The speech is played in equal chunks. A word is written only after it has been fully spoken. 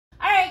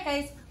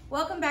guys,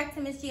 welcome back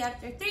to Miss G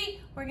After 3.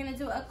 We're going to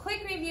do a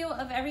quick review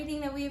of everything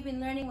that we have been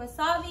learning with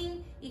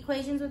solving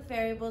equations with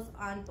variables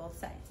on both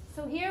sides.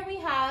 So here we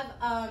have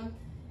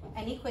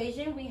an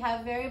equation. We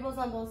have variables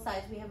on both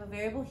sides. We have a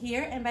variable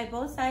here, and by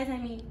both sides I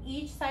mean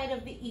each side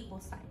of the equal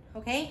sign,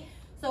 okay?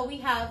 So we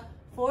have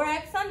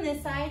 4x on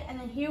this side, and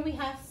then here we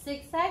have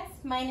 6x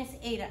minus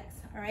 8x,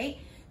 all right?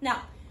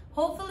 Now,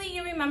 hopefully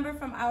you remember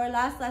from our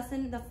last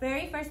lesson, the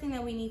very first thing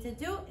that we need to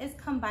do is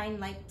combine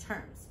like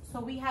terms. So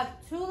we have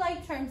two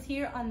like terms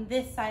here on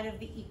this side of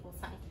the equal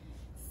sign.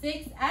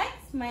 6x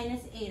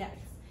minus 8x,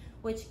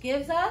 which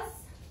gives us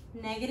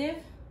negative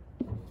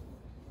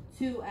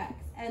 2x.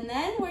 And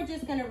then we're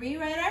just gonna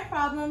rewrite our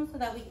problem so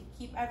that we can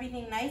keep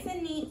everything nice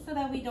and neat so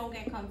that we don't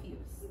get confused.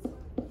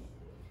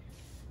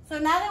 So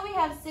now that we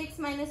have 6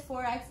 minus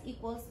 4x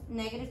equals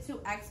negative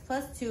 2x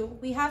plus 2,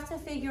 we have to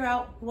figure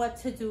out what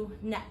to do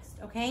next,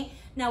 okay?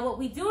 Now what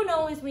we do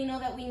know is we know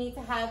that we need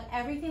to have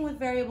everything with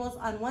variables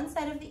on one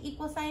side of the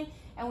equal sign,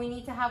 and we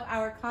need to have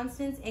our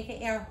constants,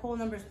 aka our whole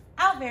numbers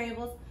without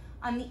variables,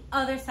 on the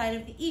other side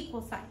of the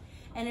equal sign.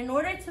 And in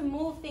order to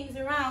move things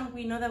around,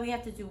 we know that we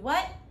have to do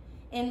what?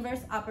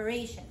 Inverse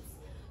operations.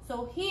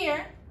 So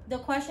here, the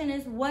question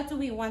is, what do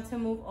we want to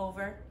move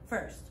over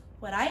first?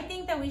 What I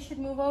think that we should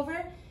move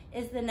over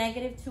is the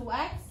negative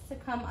 2x to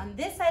come on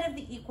this side of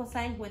the equal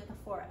sign with the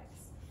 4x.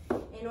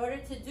 In order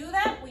to do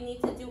that, we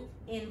need to do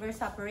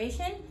inverse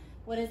operation.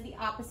 What is the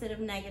opposite of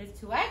negative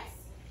 2x?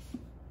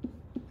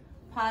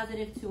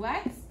 Positive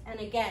 2x.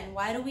 And again,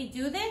 why do we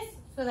do this?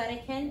 So that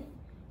it can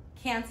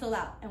cancel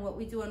out. And what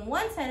we do on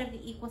one side of the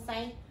equal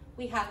sign,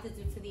 we have to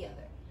do to the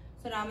other.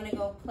 So now I'm going to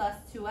go plus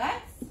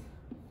 2x.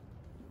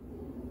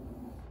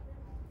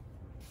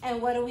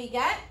 And what do we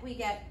get? We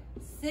get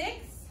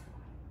 6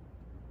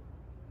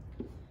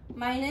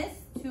 minus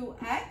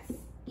 2x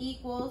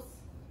equals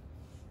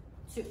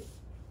 2,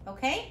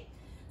 okay?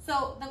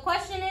 So the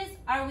question is,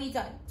 are we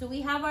done? Do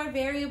we have our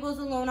variables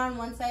alone on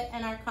one side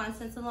and our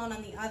constants alone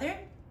on the other?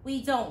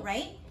 We don't,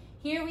 right?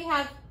 Here we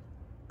have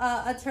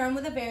a term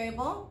with a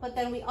variable, but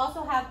then we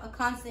also have a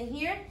constant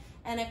here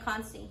and a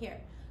constant here.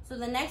 So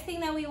the next thing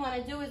that we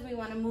want to do is we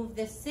want to move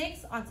this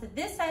 6 onto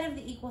this side of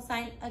the equal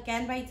sign,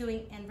 again by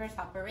doing inverse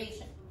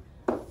operation.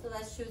 So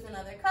let's choose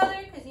another color,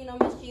 because you know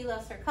Miss G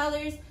loves her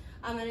colors.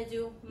 I'm going to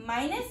do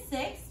minus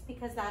 6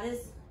 because that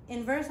is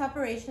inverse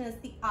operation, is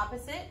the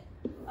opposite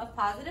of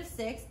positive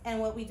 6. And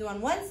what we do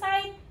on one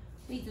side,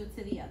 we do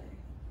to the other.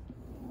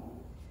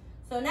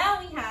 So now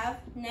we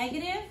have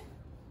negative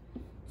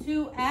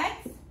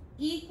 2x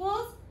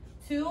equals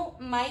 2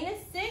 minus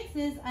 6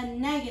 is a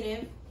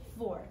negative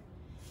 4.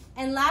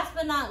 And last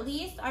but not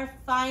least, our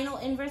final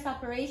inverse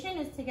operation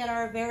is to get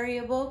our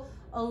variable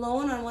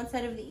alone on one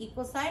side of the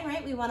equal sign,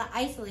 right? We want to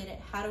isolate it.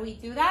 How do we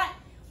do that?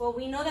 Well,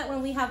 we know that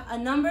when we have a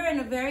number and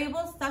a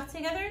variable stuck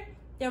together,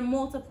 they're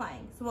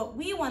multiplying. So what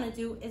we want to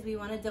do is we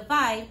want to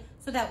divide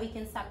so that we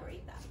can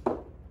separate them.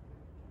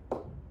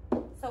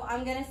 So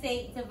I'm going to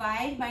say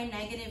divide by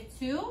negative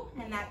 2,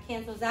 and that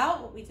cancels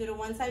out. What we do to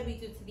one side, we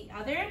do to the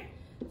other.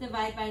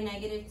 Divide by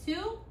negative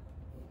 2,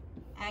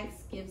 x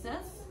gives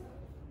us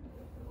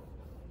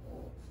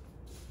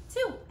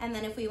 2. And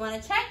then if we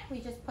want to check, we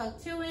just plug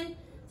 2 in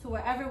to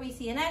wherever we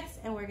see an x,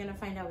 and we're gonna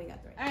find out we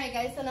got the right. All right,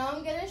 guys, so now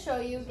I'm gonna show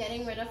you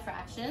getting rid of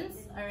fractions.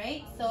 All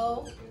right,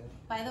 so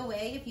by the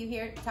way, if you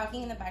hear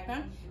talking in the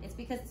background, it's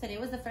because today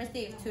was the first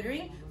day of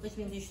tutoring, which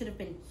means you should have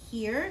been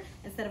here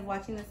instead of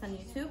watching this on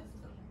YouTube,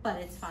 but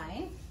it's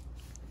fine.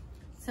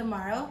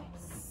 Tomorrow,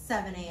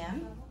 7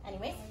 a.m.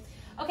 Anyways,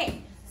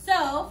 okay,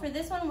 so for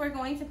this one, we're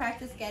going to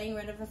practice getting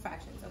rid of the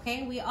fractions,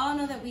 okay? We all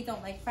know that we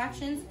don't like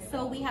fractions,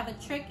 so we have a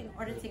trick in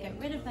order to get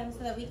rid of them so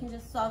that we can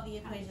just solve the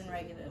equation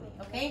regularly,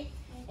 okay?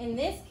 In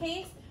this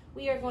case,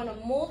 we are going to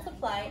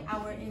multiply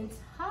our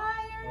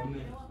entire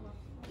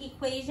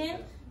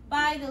equation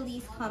by the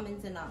least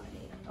common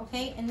denominator,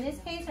 okay? In this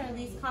case, our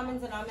least common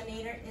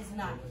denominator is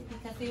 9,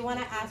 because we want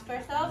to ask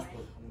ourselves,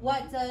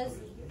 what does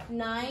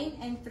 9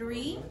 and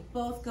 3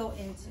 both go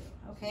into,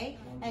 okay?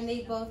 And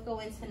they both go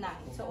into 9.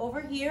 So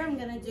over here, I'm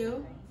going to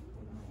do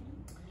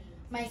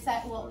my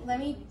set, well,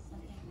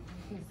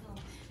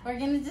 we're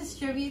going to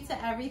distribute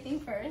to everything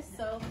first.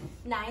 So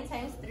 9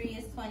 times 3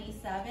 is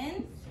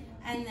 27.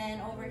 And then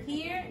over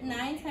here,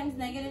 9 times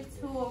negative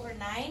 2 over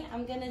 9.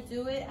 I'm going to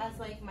do it as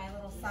like my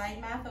little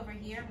side math over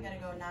here. I'm going to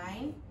go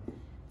 9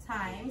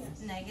 times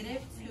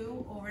negative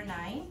 2 over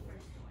 9.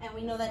 And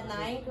we know that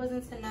 9 goes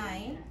into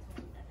 9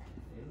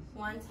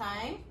 one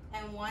time.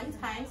 And 1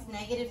 times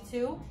negative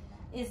 2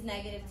 is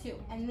negative 2.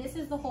 And this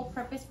is the whole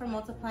purpose for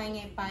multiplying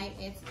it by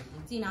its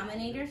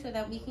denominator so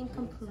that we can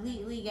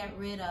completely get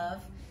rid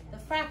of the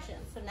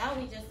fractions. So now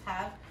we just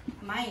have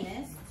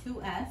minus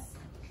 2s.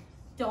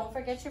 Don't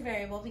forget your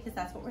variable because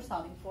that's what we're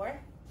solving for.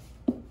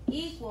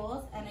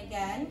 Equals, and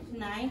again,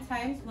 9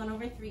 times 1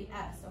 over 3s,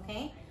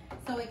 okay?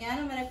 So again,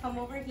 I'm going to come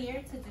over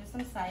here to do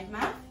some side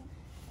math.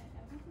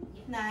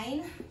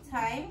 9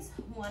 times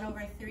 1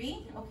 over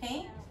 3,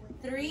 okay?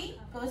 3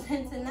 goes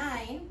into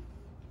 9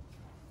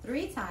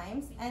 3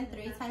 times, and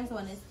 3 times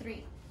 1 is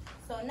 3.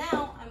 So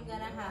now I'm going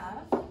to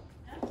have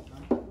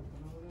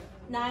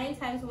 9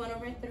 times 1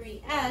 over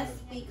 3s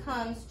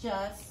becomes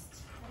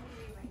just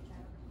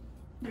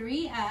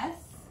 3s,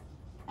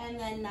 and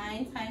then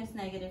 9 times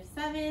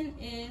 -7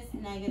 is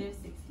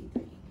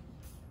 -63.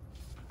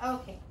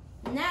 Okay,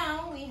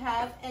 now we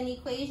have an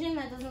equation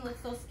that doesn't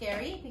look so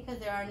scary because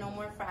there are no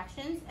more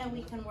fractions, and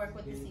we can work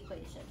with this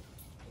equation.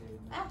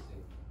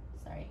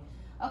 Sorry.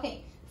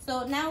 Okay,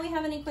 so now we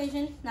have an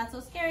equation, not so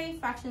scary,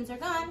 fractions are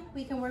gone.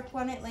 We can work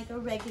on it like a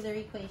regular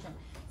equation.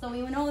 So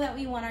we know that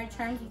we want our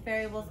terms with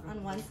variables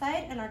on one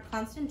side and our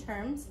constant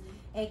terms,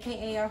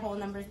 aka our whole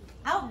numbers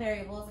without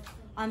variables,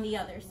 on the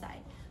other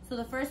side. So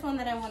the first one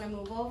that I want to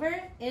move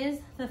over is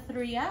the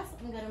 3s.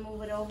 I'm going to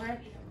move it over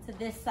to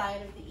this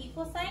side of the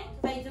equal sign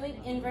by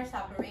doing inverse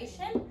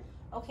operation.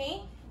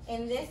 Okay,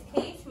 in this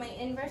case, my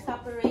inverse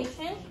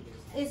operation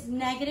is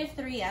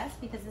 -3s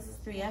because this is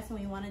 3s and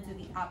we want to do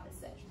the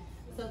opposite.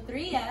 So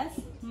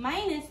 3s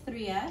minus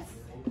 3s,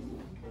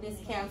 this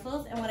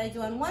cancels, and what I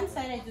do on one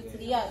side, I do to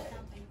the other.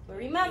 But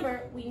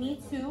remember, we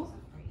need to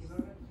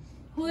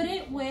put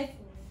it with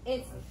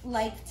its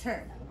like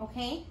term,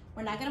 okay?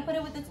 We're not gonna put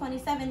it with the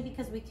 27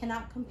 because we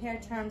cannot compare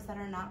terms that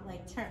are not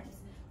like terms.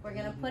 We're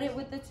gonna put it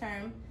with the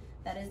term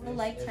that is the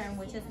like term,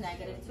 which is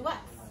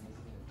 -2s.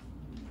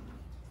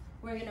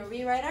 We're gonna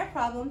rewrite our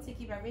problem to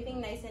keep everything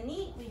nice and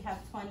neat. We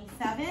have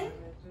 27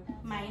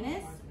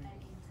 minus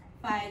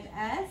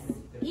 5s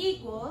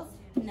equals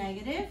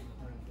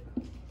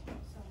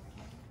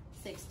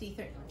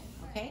 -63,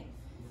 okay?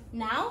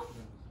 Now,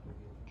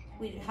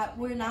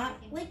 we're not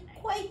like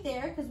quite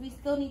there because we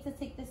still need to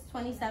take this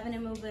 27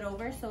 and move it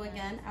over. So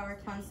again, our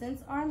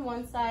constants are on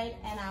one side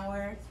and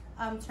our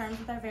terms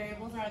with our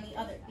variables are on the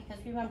other,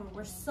 because remember,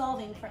 we're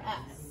solving for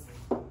s.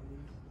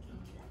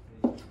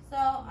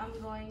 So I'm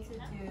going to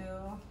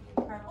do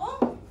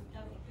purple,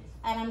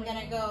 and I'm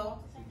gonna go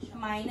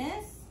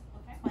minus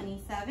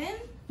 27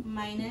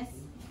 minus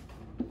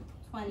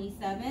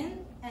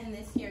 27, and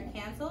this here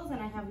cancels,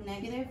 and I have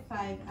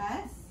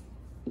 -5s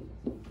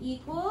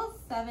equals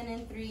 7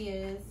 and 3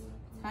 is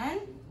 10.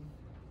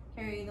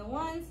 Carry the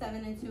 1,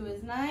 7 and 2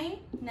 is 9,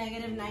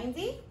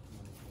 -90.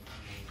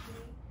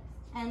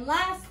 And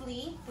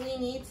lastly, we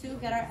need to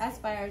get our s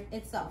by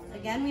itself.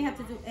 Again, we have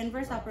to do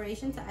inverse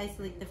operation to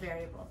isolate the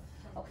variable,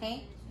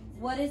 okay?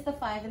 What is the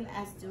 5 and the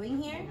s doing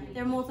here?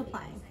 They're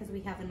multiplying because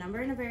we have a number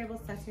and a variable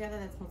stuck together,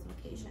 that's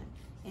multiplication.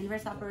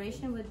 Inverse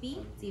operation would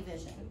be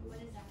division.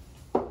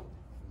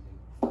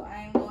 So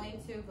I'm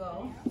going to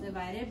go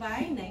divided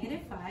by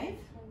 -5,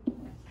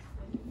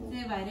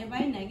 divided by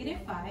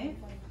 -5,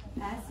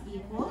 s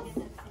equals,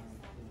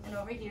 and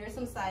over here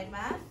some side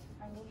math,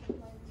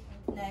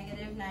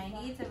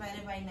 -90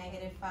 divided by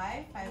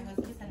 -5, 5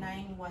 goes into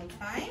 9 one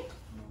time,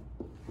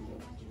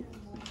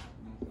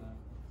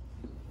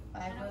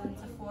 5 goes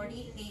into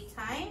 40 8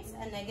 times,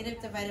 a negative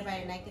divided by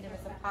a negative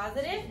is a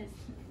positive,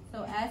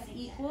 so s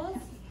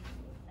equals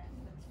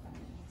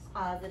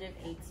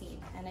 +18.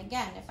 And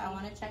again, if I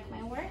want to check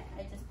my work,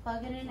 I just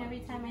plug it in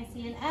every time I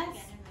see an s,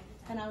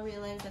 and I'll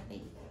realize that they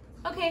equal.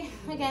 Okay,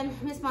 again,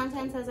 Miss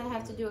Montan says I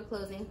have to do a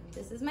closing.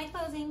 This is my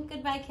closing.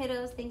 Goodbye,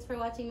 kiddos. Thanks for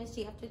watching Miss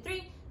G After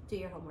 3. Do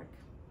your homework.